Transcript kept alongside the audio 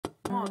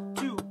1,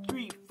 2,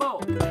 3,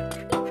 4.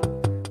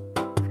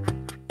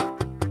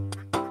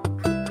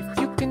 If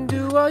you can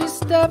do all your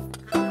stuff,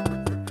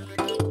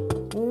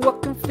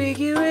 what can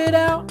figure it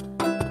out?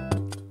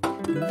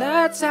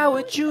 That's how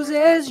it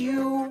chooses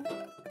you.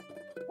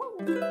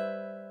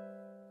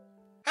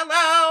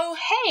 Hello!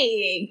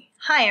 Hey!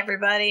 Hi,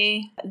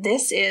 everybody.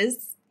 This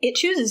is It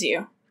Chooses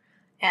You.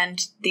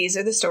 And these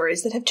are the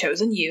stories that have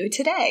chosen you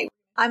today.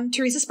 I'm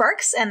Teresa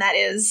Sparks, and that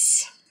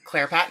is...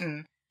 Claire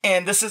Patton.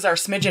 And this is our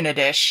Smidgen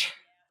edition.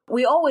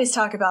 We always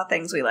talk about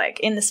things we like.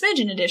 In the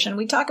Smidgen edition,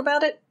 we talk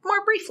about it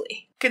more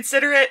briefly.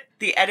 Consider it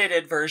the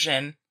edited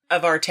version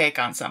of our take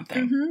on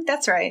something. Mm-hmm,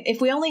 that's right.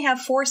 If we only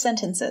have 4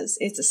 sentences,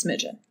 it's a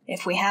Smidgen.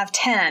 If we have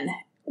 10,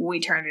 we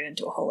turn it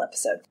into a whole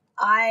episode.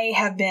 I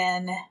have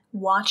been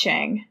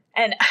watching,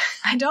 and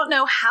I don't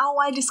know how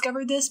I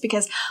discovered this,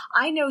 because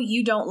I know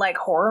you don't like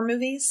horror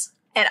movies,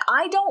 and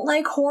I don't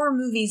like horror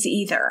movies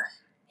either.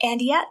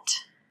 And yet,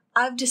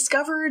 I've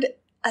discovered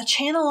a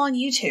channel on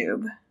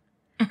YouTube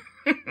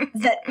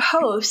that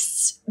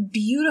posts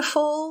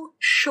beautiful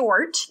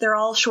they're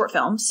all short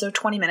films, so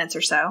 20 minutes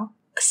or so,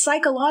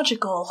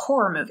 psychological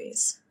horror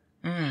movies.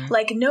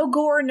 Like no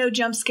gore, no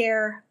jump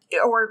scare,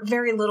 or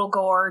very little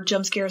gore.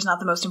 Jump scare is not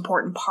the most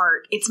important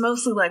part. It's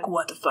mostly like,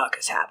 what the fuck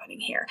is happening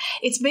here?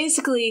 It's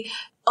basically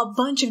a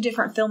bunch of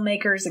different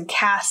filmmakers and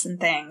casts and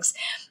things.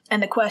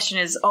 And the question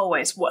is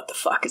always, what the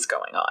fuck is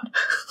going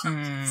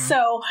on?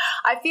 So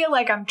I feel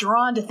like I'm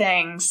drawn to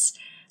things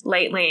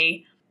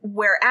lately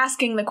where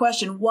asking the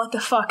question, what the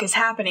fuck is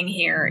happening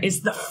here,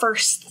 is the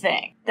first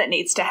thing that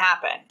needs to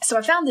happen. So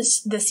I found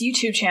this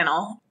YouTube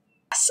channel,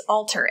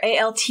 Alter,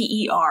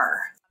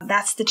 A-L-T-E-R.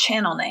 That's the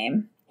channel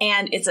name.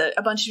 And it's a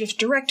bunch of different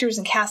directors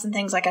and casts and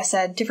things, like I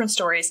said, different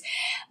stories.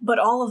 But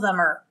all of them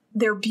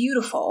they're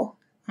beautiful.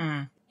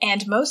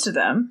 And most of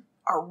them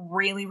are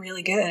really,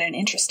 really good and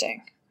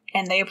interesting.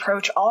 And they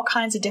approach all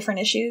kinds of different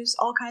issues,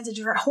 all kinds of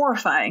different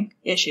horrifying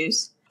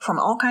issues from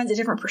all kinds of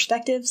different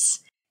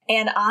perspectives.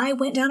 And I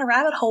went down a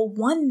rabbit hole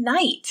one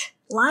night,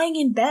 lying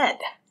in bed,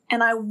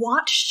 and I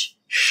watched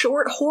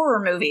short horror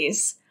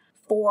movies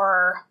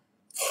for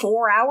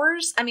 4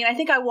 hours. I mean, I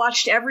think I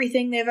watched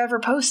everything they've ever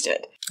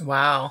posted.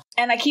 Wow.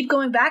 And I keep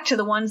going back to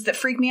the ones that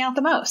freak me out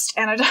the most.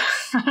 And I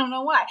don't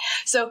know why.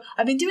 So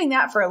I've been doing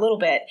that for a little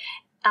bit.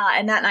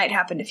 And that night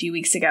happened a few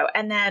weeks ago.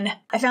 And then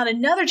I found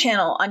another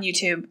channel on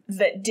YouTube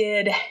that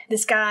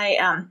this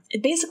guy,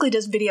 it basically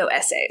does video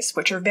essays,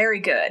 which are very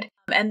good.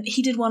 And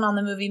he did one on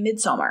the movie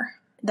Midsommar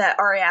that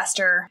Ari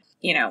Aster,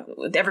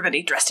 with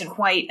everybody dressed in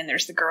white, and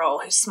there's the girl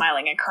who's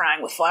smiling and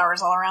crying with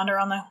flowers all around her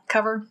on the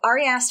cover.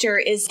 Ari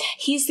Aster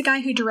he's the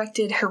guy who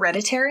directed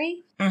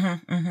Hereditary.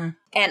 And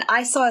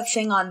I saw a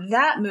thing on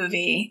that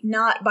movie,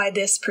 not by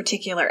this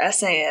particular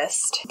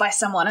essayist, by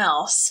someone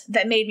else,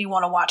 that made me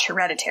want to watch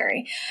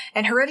Hereditary.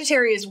 And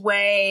Hereditary is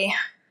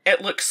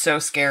It looks so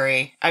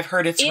scary. I've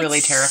heard it's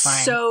really terrifying.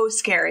 It's so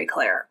scary,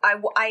 Claire.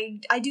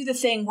 I do the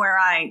thing where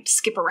I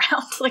skip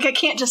around. Like, I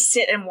can't just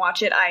sit and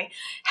watch it. I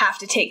have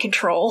to take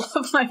control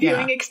of my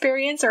viewing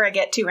experience, or I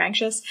get too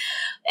anxious.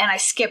 And I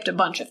skipped a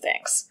bunch of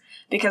things.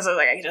 Because I was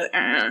like,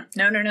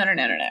 no.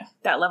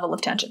 That level of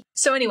tension.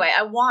 So anyway,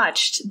 I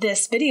watched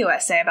this video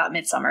essay about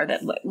Midsommar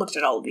that looked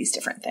at all of these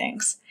different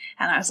things.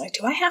 And I was like,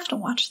 do I have to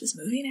watch this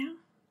movie now?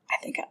 I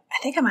think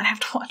I might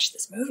have to watch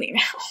this movie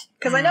now.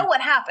 Because I know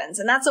what happens.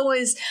 And that's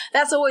always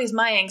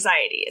my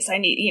anxiety. Is I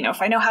need, if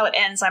I know how it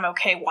ends, I'm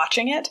okay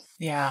watching it.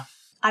 Yeah.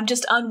 I'm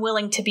just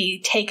unwilling to be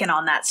taken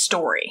on that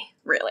story,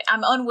 really.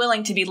 I'm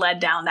unwilling to be led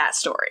down that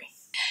story.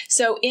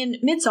 So in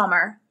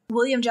Midsommar,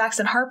 William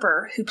Jackson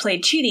Harper, who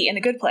played Chidi in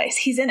The Good Place,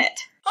 he's in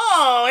it.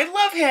 Oh, I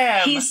love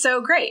him. He's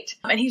so great.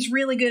 And he's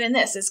really good in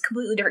this. It's a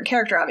completely different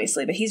character,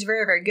 obviously, but he's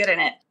very, very good in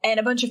it. And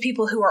a bunch of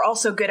people who are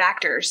also good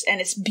actors.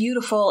 And it's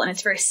beautiful and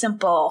it's very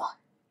simple.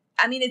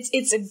 I mean,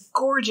 it's a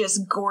gorgeous,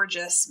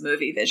 gorgeous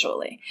movie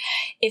visually.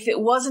 If it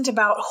wasn't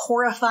about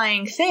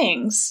horrifying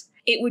things,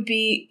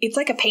 it's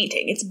like a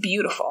painting. It's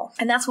beautiful.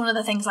 And that's one of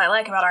the things I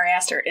like about Ari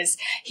Aster is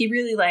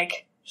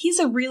he's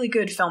a really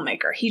good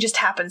filmmaker. He just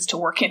happens to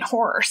work in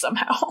horror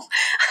somehow.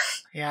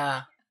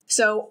 Yeah.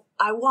 So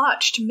I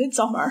watched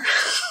Midsommar,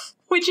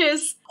 which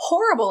is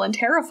horrible and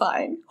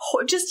terrifying.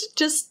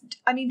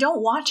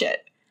 Don't watch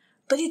it.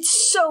 But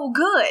it's so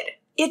good.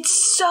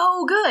 It's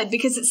so good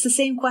because it's the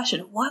same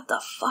question. What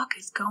the fuck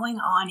is going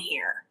on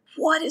here?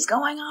 What is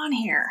going on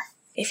here?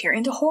 If you're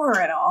into horror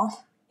at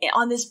all,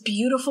 on this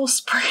beautiful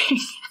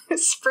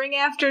spring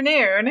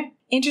afternoon,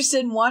 interested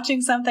in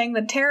watching something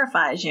that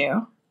terrifies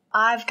you,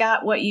 I've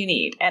got what you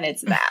need, and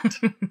it's that.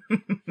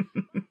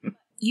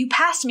 You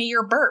passed me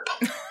your burp.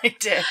 I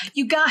did.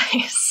 You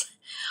guys,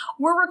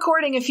 we're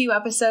recording a few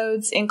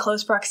episodes in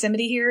close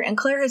proximity here, and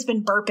Claire has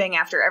been burping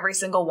after every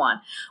single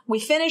one. We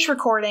finish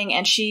recording,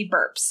 and she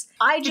burps.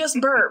 I just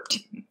burped.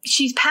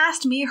 She's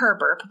passed me her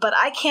burp, but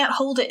I can't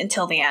hold it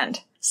until the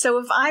end. So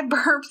if I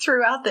burp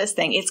throughout this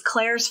thing, it's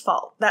Claire's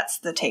fault. That's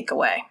the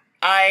takeaway.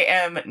 I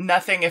am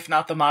nothing if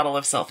not the model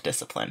of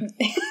self-discipline.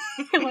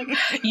 Like,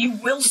 you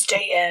will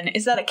stay in.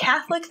 Is that a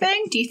Catholic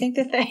thing? Do you think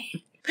that they...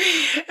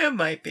 It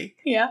might be.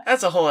 Yeah.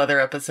 That's a whole other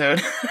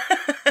episode.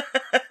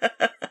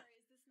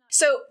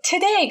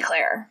 Today,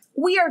 Claire,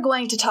 we are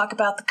going to talk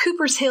about the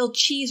Cooper's Hill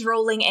cheese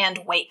rolling and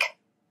wake.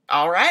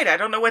 All right, I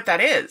don't know what that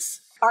is.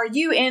 Are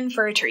you in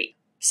for a treat?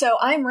 So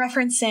I'm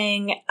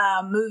referencing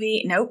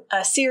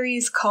a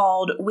series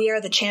called We Are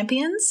the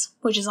Champions,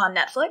 which is on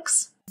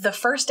Netflix. The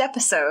first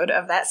episode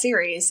of that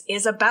series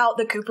is about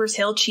the Cooper's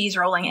Hill cheese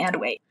rolling and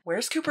wake.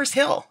 Where's Cooper's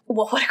Hill?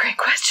 Well, what a great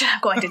question.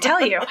 I'm going to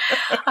tell you.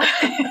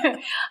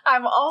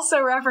 I'm also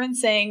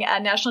referencing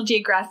a National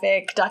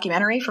Geographic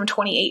documentary from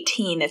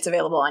 2018. It's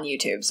available on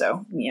YouTube.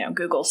 So,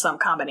 Google some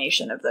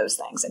combination of those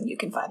things and you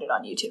can find it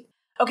on YouTube.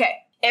 Okay.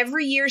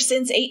 Every year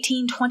since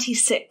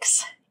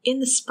 1826, in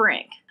the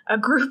spring, a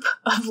group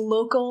of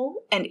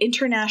local and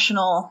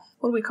international,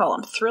 what do we call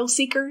them? Thrill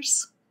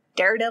seekers?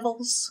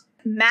 Daredevils?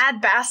 Mad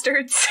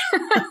bastards,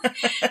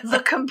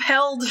 the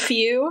compelled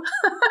few.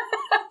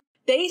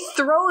 They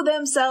throw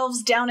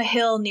themselves down a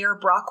hill near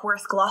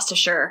Brockworth,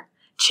 Gloucestershire,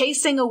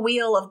 chasing a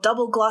wheel of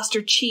double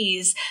Gloucester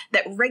cheese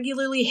that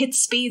regularly hits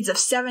speeds of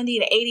 70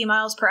 to 80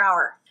 miles per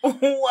hour.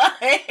 What?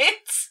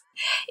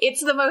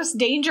 It's the most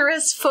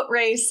dangerous foot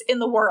race in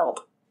the world.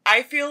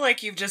 I feel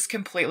like you've just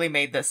completely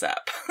made this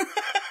up.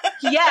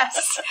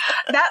 Yes,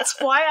 that's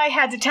why I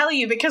had to tell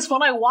you, because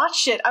when I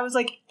watched it, I was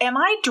like, am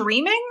I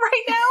dreaming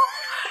right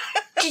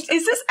now?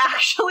 Is this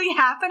actually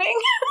happening?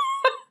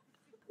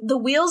 The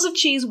wheels of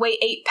cheese weigh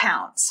 8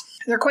 pounds.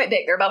 They're quite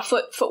big. They're about a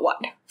foot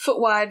wide. Foot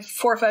wide,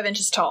 4 or 5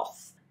 inches tall.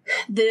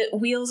 The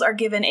wheels are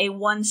given a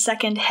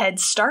 1-second head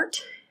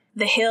start.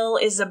 The hill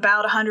is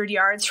about 100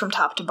 yards from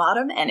top to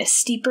bottom and is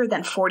steeper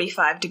than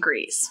 45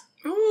 degrees.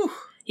 Ooh.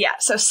 Yeah,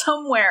 so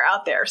somewhere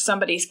out there,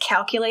 somebody's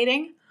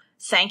calculating.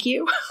 Thank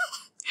you.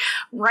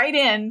 Right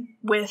in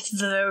with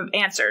the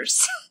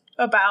answers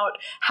about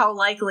how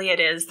likely it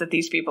is that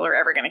these people are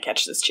ever going to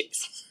catch this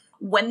cheese.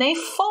 When they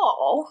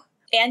fall,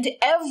 and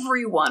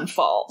everyone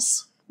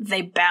falls,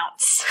 they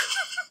bounce.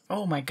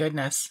 Oh my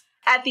goodness.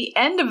 At the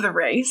end of the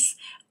race,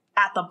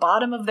 at the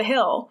bottom of the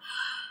hill,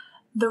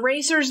 the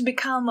racers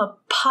become a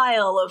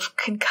pile of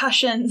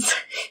concussions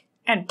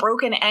and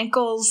broken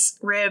ankles,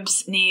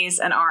 ribs, knees,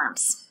 and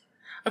arms.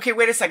 Okay,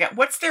 wait a second.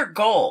 What's their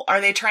goal?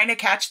 Are they trying to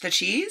catch the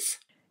cheese?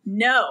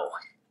 No.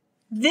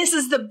 This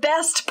is the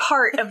best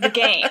part of the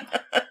game.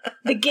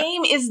 The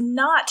game is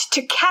not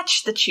to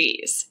catch the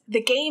cheese.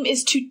 The game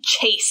is to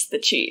chase the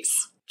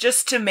cheese.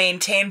 Just to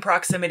maintain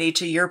proximity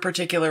to your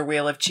particular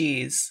wheel of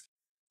cheese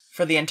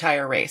for the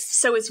entire race.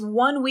 So it's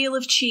 1 wheel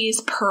of cheese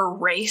per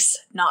race,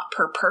 not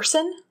per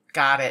person.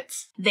 Got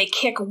it. They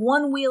kick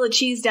 1 wheel of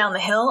cheese down the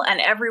hill,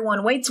 and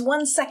everyone waits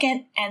 1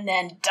 second and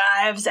then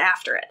dives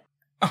after it.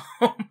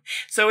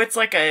 So it's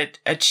like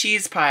a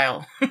cheese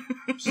pile.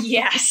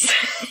 Yes.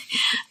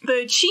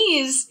 The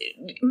cheese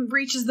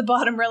reaches the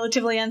bottom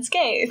relatively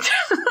unscathed.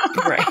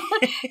 Right.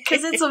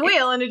 Because it's a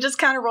wheel and it just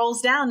kind of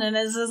rolls down and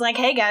is like,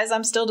 hey guys,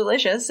 I'm still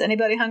delicious.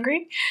 Anybody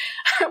hungry?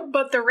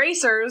 But the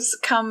racers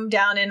come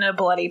down in a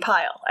bloody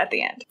pile at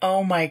the end.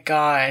 Oh my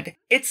god.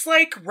 It's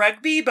like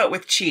rugby, but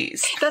with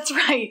cheese. That's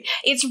right.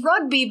 It's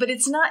rugby, but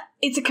it's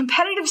a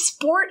competitive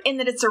sport in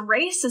that it's a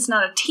race. It's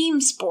not a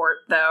team sport,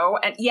 though.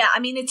 And yeah, I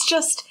mean, it's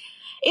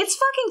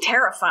fucking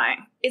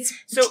terrifying.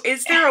 So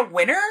is there a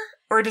winner,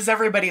 or does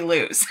everybody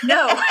lose?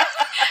 No.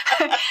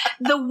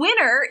 The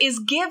winner is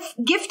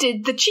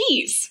gifted the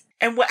cheese.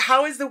 And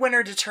how is the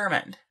winner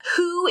determined?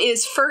 Who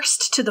is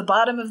first to the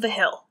bottom of the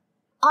hill?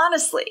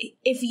 Honestly,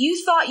 if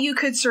you thought you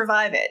could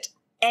survive it,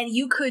 and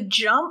you could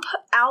jump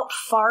out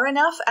far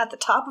enough at the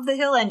top of the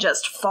hill and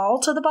just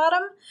fall to the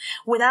bottom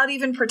without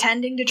even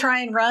pretending to try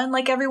and run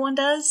like everyone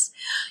does,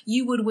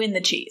 you would win the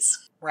cheese.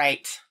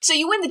 Right. So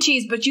you win the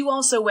cheese, but you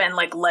also win,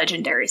 like,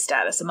 legendary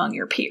status among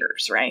your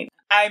peers, right?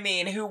 I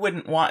mean, who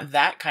wouldn't want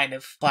that kind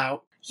of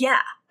clout?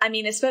 Yeah. I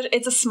mean, especially,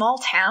 it's a small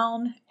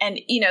town, and,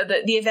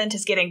 the event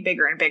is getting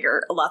bigger and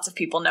bigger. Lots of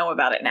people know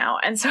about it now.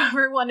 And so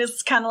everyone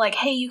is kind of like,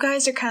 hey, you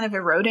guys are kind of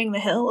eroding the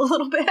hill a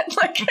little bit.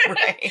 Like,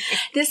 right.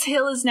 This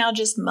hill is now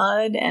just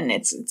mud, and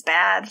it's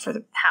bad for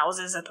the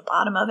houses at the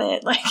bottom of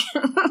it. Like,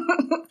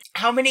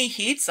 how many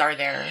heats are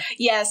there?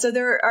 Yeah, so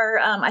there are,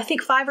 I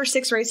think 5 or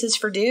 6 races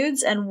for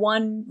dudes and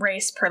 1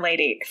 race for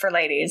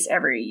ladies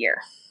every year.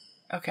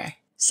 Okay.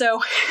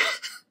 So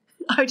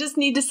I just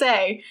need to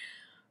say,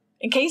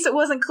 in case it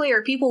wasn't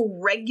clear, people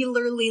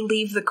regularly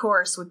leave the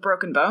course with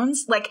broken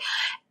bones. Like,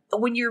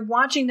 when you're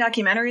watching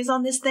documentaries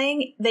on this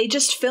thing, they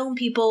just film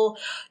people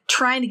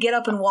trying to get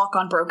up and walk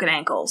on broken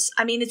ankles.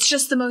 I mean, it's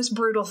just the most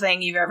brutal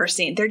thing you've ever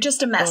seen. They're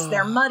just a mess. Ugh.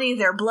 They're muddy,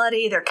 they're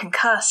bloody, they're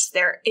concussed.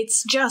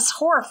 It's just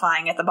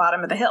horrifying at the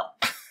bottom of the hill.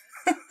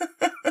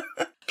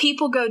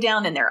 People go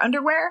down in their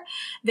underwear.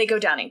 They go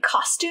down in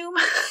costume.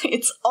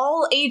 It's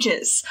all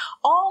ages.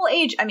 All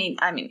age. I mean,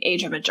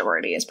 age of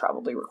majority is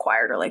probably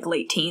required, or like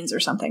late teens or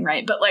something,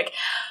 right? But like,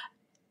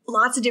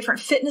 lots of different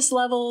fitness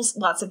levels,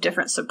 lots of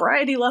different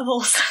sobriety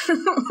levels.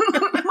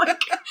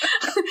 Like,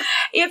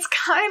 it's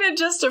kind of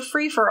just a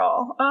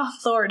free-for-all. Oh,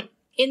 Lord.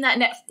 In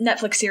that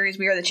Netflix series,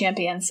 We Are the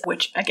Champions,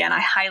 which, again, I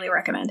highly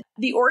recommend,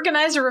 the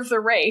organizer of the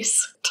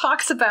race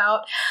talks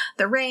about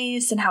the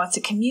race and how it's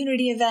a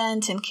community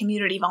event and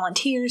community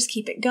volunteers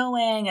keep it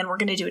going and we're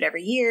going to do it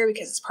every year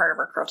because it's part of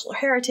our cultural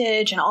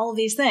heritage and all of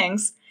these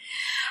things.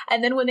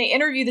 And then when they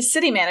interview the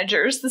city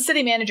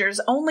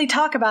managers only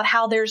talk about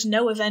how there's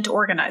no event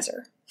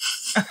organizer.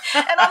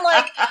 And I'm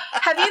like,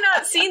 have you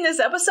not seen this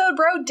episode,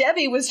 bro?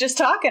 Debbie was just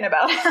talking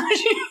about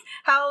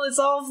how it's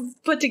all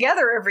put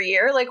together every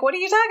year. Like, what are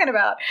you talking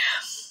about?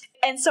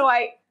 And so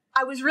I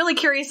was really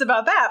curious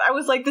about that. I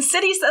was like, the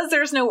city says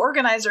there's no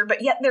organizer,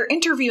 but yet they're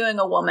interviewing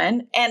a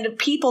woman and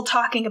people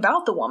talking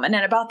about the woman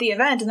and about the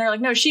event. And they're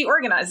like, no, she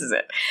organizes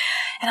it.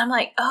 And I'm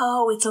like,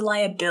 oh, it's a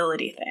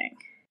liability thing.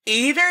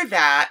 Either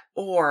that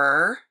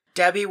or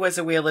Debbie was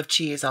a wheel of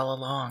cheese all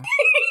along.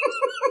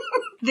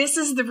 This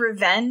is the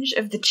revenge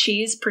of the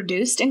cheese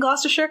produced in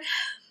Gloucestershire.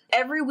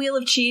 Every wheel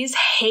of cheese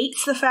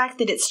hates the fact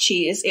that it's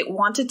cheese. It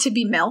wanted to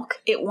be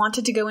milk. It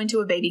wanted to go into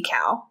a baby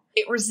cow.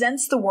 It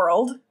resents the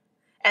world.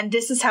 And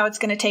this is how it's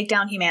going to take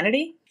down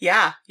humanity?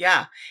 Yeah.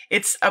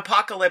 It's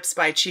apocalypse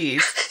by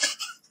cheese.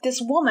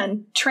 This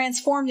woman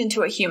transformed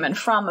into a human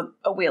from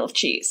a wheel of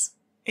cheese.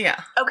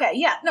 Yeah. Okay,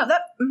 yeah. No,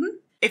 that... Mm-hmm.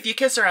 If you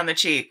kiss her on the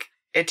cheek,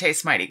 it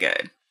tastes mighty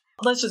good.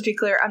 Let's just be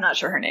clear. I'm not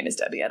sure her name is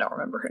Debbie. I don't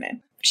remember her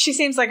name. She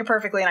seems like a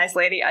perfectly nice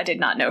lady. I did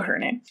not know her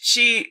name.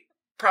 She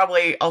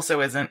probably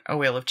also isn't a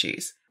wheel of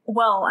cheese.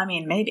 Well, I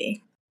mean,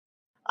 maybe.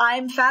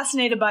 I'm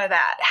fascinated by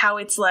that. How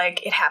it's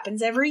like, it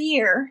happens every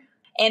year.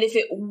 And if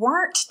it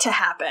weren't to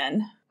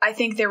happen, I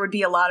think there would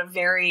be a lot of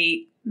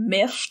very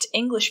miffed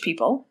English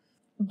people.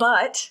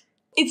 But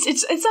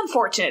it's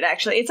unfortunate,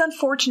 actually. It's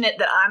unfortunate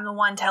that I'm the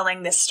one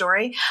telling this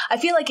story. I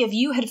feel like if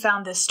you had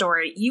found this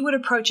story, you would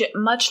approach it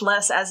much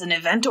less as an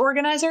event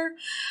organizer.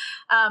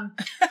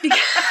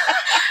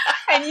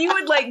 And you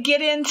would like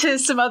get into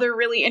some other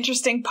really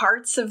interesting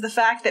parts of the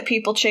fact that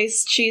people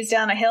chase cheese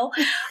down a hill.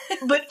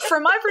 But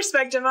from my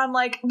perspective, I'm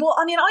like, well,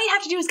 I mean, all you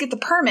have to do is get the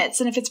permits.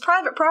 And if it's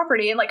private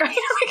property and like,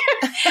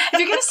 if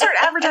you're going to start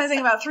advertising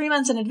about 3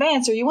 months in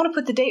advance, or you want to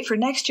put the date for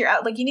next year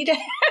out, like you need to.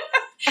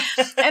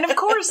 And of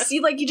course,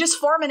 you just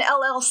form an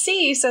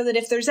LLC so that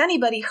if there's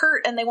anybody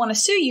hurt and they want to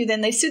sue you,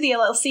 then they sue the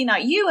LLC,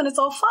 not you, and it's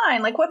all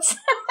fine. Like, what's...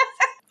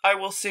 I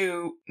will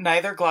sue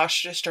neither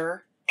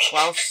Gloucestershire.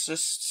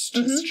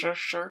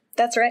 Mm-hmm.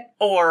 That's right.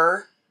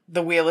 Or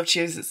the wheel of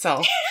cheese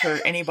itself for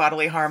any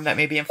bodily harm that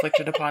may be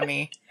inflicted upon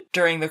me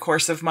during the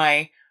course of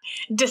my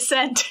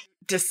descent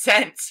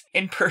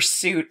in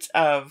pursuit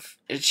of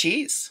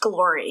cheese.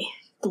 Glory,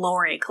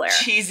 Claire.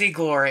 Cheesy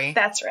glory.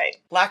 That's right.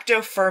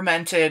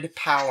 Lacto-fermented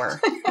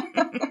power.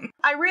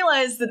 I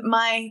realize that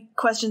my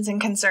questions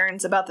and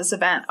concerns about this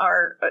event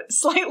are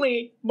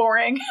slightly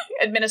boring,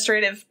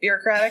 administrative,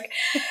 bureaucratic.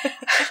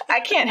 I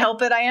can't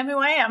help it. I am who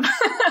I am.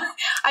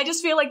 I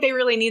just feel like they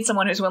really need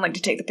someone who's willing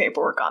to take the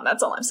paperwork on.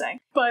 That's all I'm saying.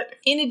 But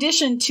in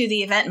addition to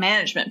the event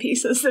management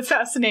pieces that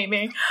fascinate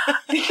me,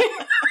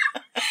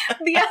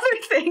 the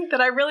other thing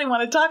that I really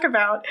want to talk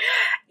about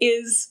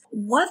is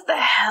what the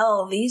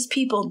hell these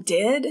people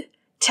did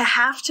to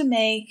have to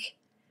make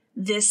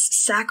this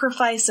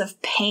sacrifice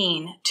of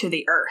pain to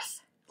the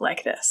earth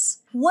like this.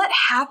 What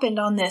happened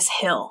on this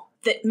hill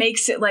that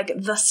makes it like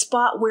the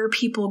spot where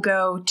people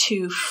go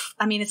to,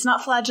 I mean, it's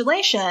not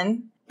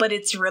flagellation, but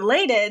it's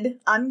related.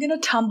 I'm going to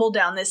tumble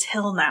down this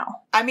hill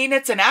now. I mean,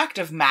 it's an act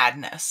of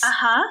madness.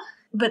 Uh-huh.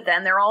 But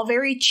then they're all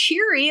very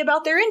cheery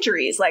about their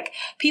injuries. Like,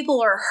 people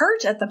are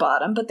hurt at the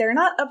bottom, but they're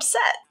not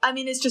upset. I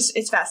mean,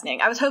 it's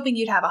fascinating. I was hoping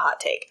you'd have a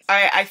hot take.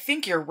 I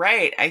think you're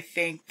right. I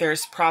think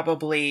there's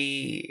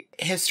probably,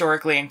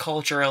 historically and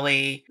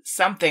culturally,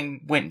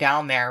 something went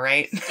down there,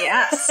 right?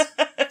 Yes.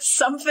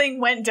 Something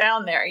went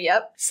down there,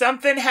 yep.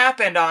 Something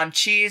happened on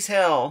Cheese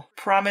Hill.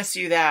 Promise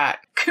you that.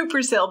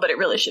 Cooper's Hill, but it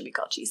really should be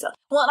called Cheese Hill.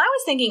 Well, and I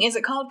was thinking, is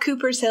it called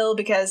Cooper's Hill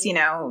because,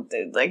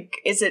 like,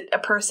 is it a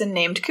person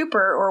named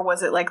Cooper, or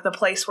was it like the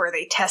place where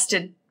they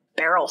tested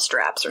barrel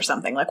straps or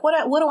something? Like, what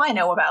do I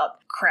know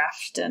about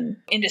craft and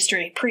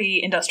industry,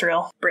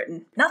 pre-industrial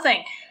Britain?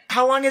 Nothing.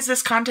 How long has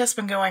this contest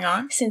been going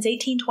on? Since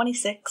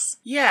 1826.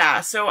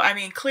 Yeah, so, I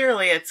mean,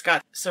 clearly it's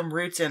got some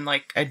roots in,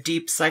 like, a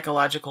deep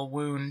psychological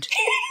wound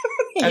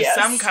of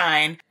some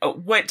kind.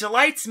 What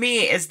delights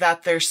me is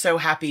that they're so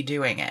happy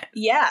doing it.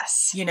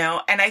 Yes.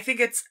 And I think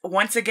it's,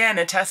 once again,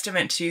 a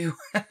testament to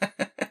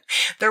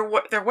there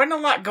wasn't a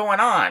lot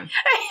going on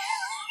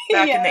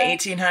back in the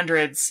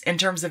 1800s in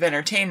terms of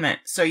entertainment.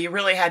 So you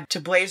really had to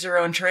blaze your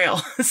own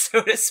trail,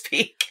 so to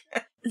speak.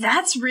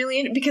 That's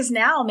really, because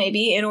now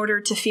maybe in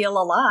order to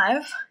feel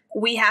alive,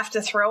 we have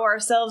to throw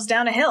ourselves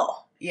down a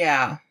hill.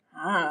 Yeah.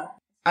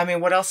 I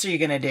mean, what else are you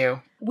going to do?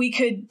 We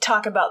could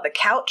talk about the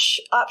couch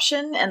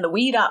option and the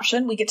weed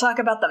option. We could talk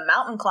about the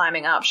mountain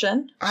climbing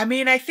option. I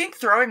mean, I think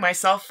throwing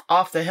myself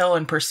off the hill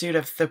in pursuit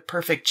of the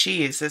perfect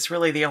cheese is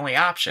really the only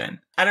option.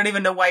 I don't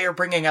even know why you're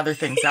bringing other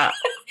things up.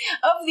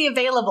 Of the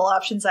available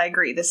options, I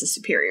agree. This is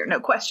superior, no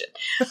question.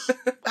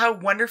 How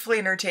wonderfully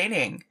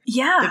entertaining.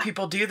 Yeah. That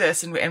people do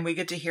this and we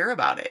get to hear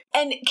about it.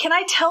 And can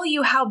I tell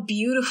you how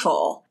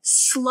beautiful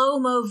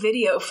slow-mo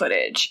video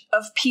footage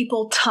of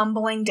people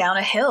tumbling down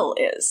a hill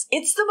is?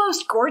 It's the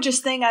most gorgeous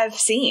thing I've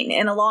seen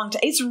in a long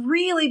time. It's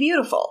really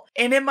beautiful.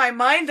 And in my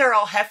mind, they're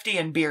all hefty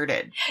and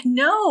bearded.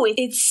 No,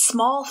 it's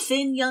small,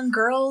 thin young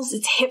girls.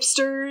 It's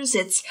hipsters.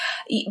 It's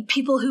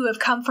people who have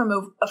come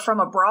from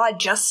abroad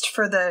just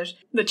for the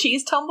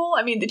cheese tumble.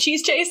 I mean, the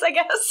cheese chase, I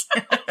guess.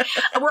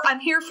 I'm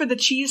here for the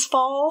cheese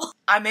fall.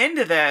 I'm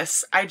into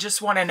this. I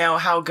just want to know,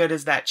 how good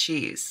is that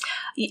cheese?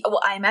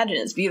 Well, I imagine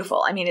it's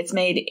beautiful. I mean, it's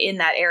made in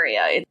that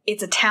area.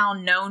 It's a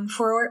town known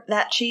for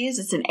that cheese.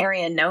 It's an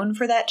area known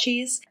for that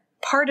cheese.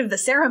 Part of the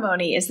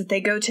ceremony is that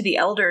they go to the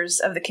elders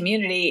of the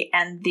community,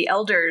 and the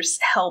elders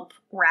help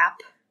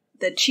wrap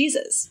the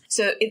cheeses.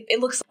 So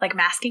it looks like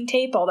masking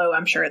tape, although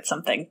I'm sure it's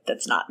something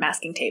that's not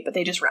masking tape, but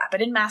they just wrap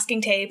it in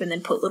masking tape and then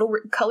put little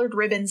colored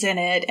ribbons in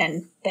it,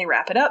 and they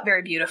wrap it up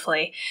very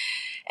beautifully.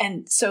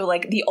 And so,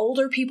 like, the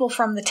older people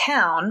from the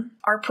town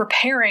are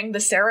preparing the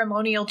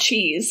ceremonial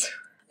cheese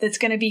that's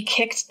going to be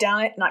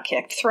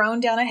thrown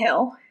down a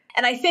hill.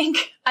 And I think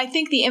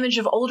the image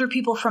of older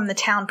people from the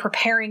town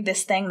preparing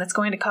this thing that's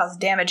going to cause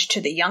damage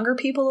to the younger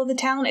people of the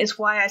town is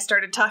why I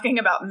started talking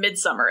about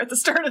Midsummer at the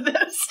start of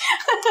this.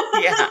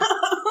 Yeah,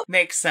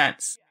 makes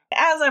sense.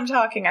 As I'm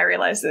talking, I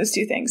realize those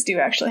two things do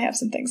actually have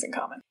some things in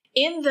common.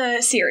 In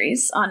the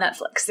series on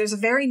Netflix, there's a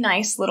very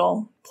nice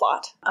little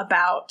plot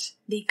about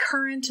the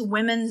current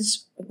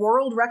women's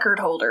world record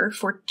holder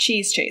for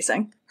cheese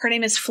chasing. Her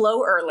name is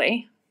Flo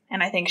Early,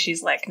 and I think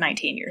she's like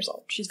 19 years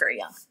old. She's very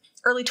young.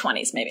 Early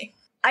 20s, maybe.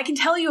 I can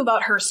tell you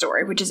about her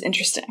story, which is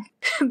interesting.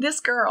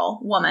 This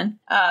woman,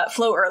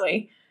 Flo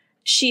Early,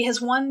 she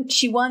won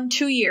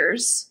 2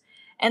 years,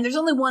 and there's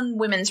only one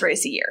women's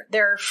race a year.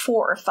 There are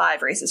 4 or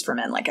 5 races for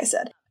men, like I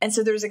said. And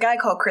so there's a guy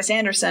called Chris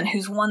Anderson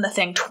who's won the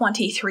thing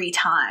 23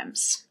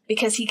 times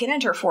because he can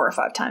enter 4 or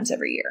 5 times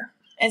every year.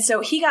 And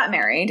so he got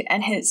married,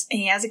 and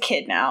he has a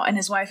kid now, and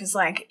his wife is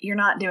like, "You're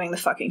not doing the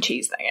fucking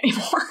cheese thing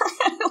anymore.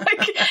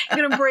 Like, you're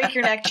going to break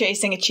your neck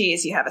chasing a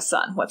cheese. You have a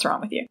son. What's wrong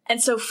with you?" And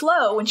so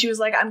Flo, when she was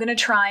like, "I'm going to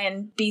try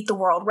and beat the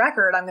world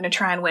record, I'm going to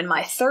try and win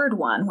my 3rd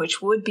one,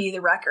 which would be the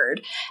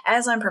record.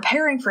 As I'm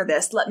preparing for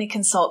this, let me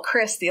consult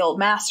Chris, the old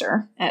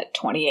master, at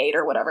 28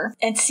 or whatever,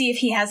 and see if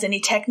he has any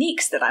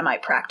techniques that I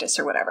might practice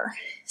or whatever."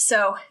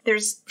 So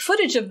there's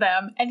footage of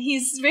them, and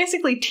he's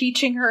basically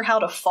teaching her how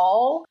to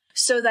fall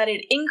so that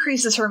it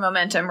increases her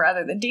momentum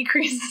rather than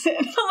decreases it.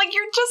 I'm like,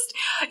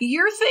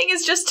 your thing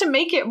is just to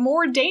make it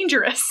more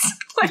dangerous.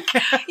 Like,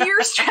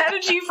 your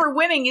strategy for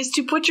winning is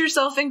to put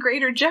yourself in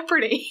greater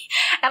jeopardy.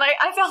 And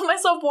I found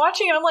myself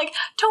watching and I'm like,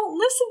 don't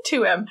listen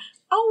to him.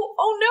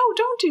 Oh no,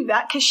 don't do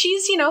that. Because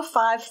she's,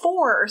 5'4"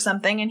 or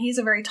something, and he's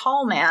a very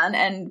tall man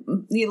and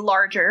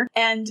larger.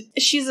 And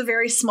she's a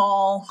very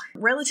small,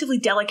 relatively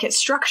delicate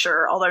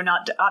structure, although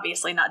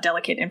obviously not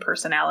delicate in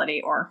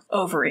personality or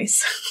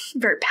ovaries.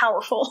 Very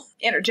powerful,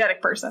 energetic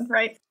person,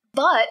 right?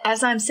 But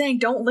as I'm saying,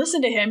 don't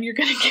listen to him. You're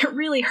going to get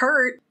really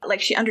hurt.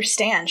 Like, she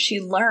understands. She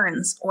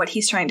learns what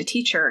he's trying to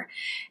teach her.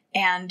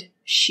 And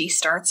she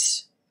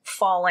starts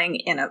falling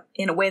in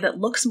a way that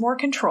looks more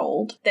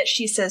controlled, that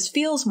she says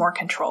feels more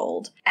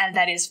controlled, and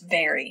that is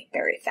very,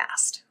 very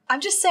fast.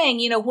 I'm just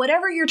saying,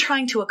 whatever you're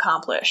trying to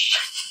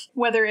accomplish,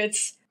 whether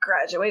it's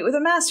graduate with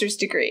a master's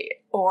degree,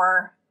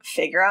 or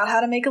figure out how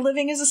to make a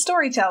living as a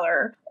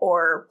storyteller,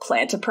 or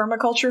plant a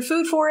permaculture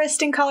food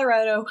forest in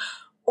Colorado,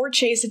 or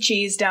chase a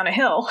cheese down a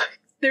hill,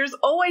 there's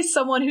always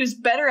someone who's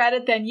better at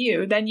it than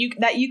you that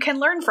you can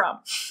learn from.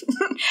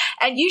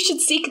 And you should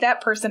seek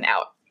that person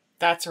out.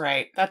 That's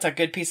right. That's a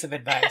good piece of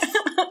advice.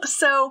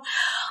 So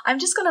I'm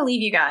just going to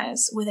leave you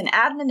guys with an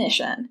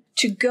admonition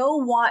to go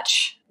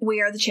watch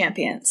We Are the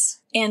Champions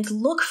and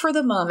look for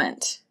the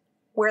moment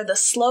where the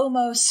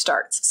slow-mo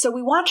starts. So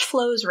we watch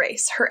Flo's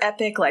race, her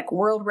epic,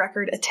 world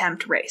record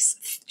attempt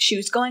race. She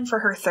was going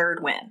for her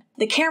 3rd win.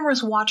 The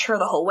cameras watch her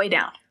the whole way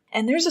down.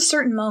 And there's a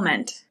certain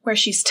moment where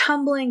she's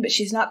tumbling, but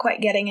she's not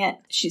quite getting it.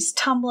 She's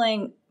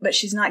tumbling, but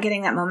she's not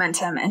getting that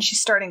momentum, and she's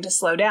starting to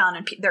slow down,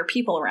 and there are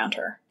people around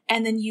her.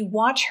 And then you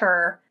watch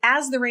her,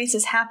 as the race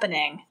is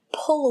happening,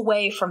 pull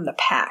away from the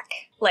pack.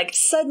 Like,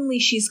 suddenly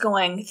she's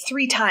going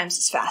 3 times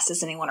as fast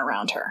as anyone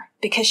around her.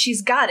 Because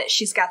she's got it.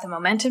 She's got the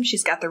momentum.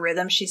 She's got the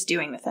rhythm. She's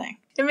doing the thing.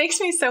 It makes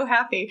me so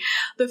happy.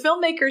 The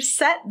filmmakers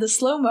set the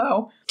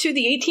slow-mo to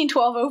the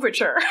 1812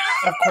 overture.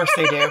 Of course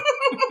they do.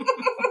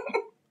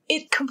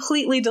 It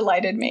completely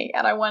delighted me,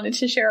 and I wanted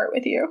to share it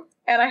with you.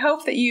 And I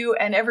hope that you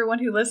and everyone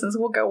who listens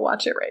will go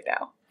watch it right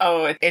now.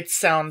 Oh, it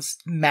sounds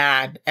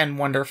mad and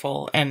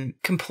wonderful and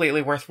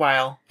completely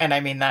worthwhile. And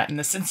I mean that in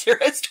the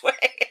sincerest way.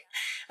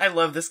 I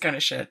love this kind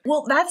of shit.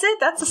 Well, that's it.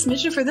 That's a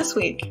Smidgen for this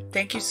week.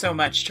 Thank you so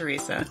much,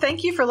 Teresa.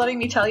 Thank you for letting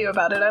me tell you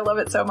about it. I love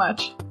it so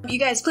much. You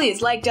guys,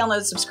 please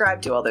download,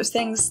 subscribe, do all those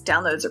things.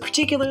 Downloads are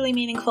particularly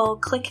meaningful.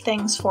 Click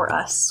things for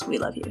us. We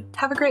love you.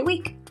 Have a great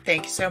week.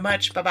 Thank you so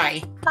much.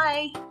 Bye-bye.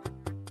 Bye.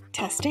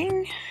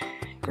 Testing.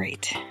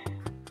 Great.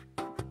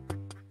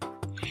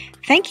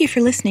 Thank you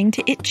for listening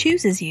to It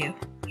Chooses You.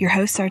 Your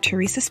hosts are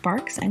Teresa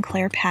Sparks and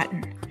Claire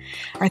Patton.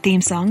 Our theme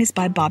song is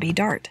by Bobby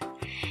Dart.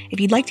 If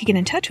you'd like to get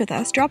in touch with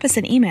us, drop us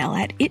an email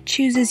at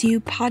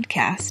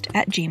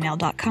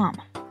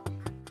itchoosesyoupodcast@gmail.com.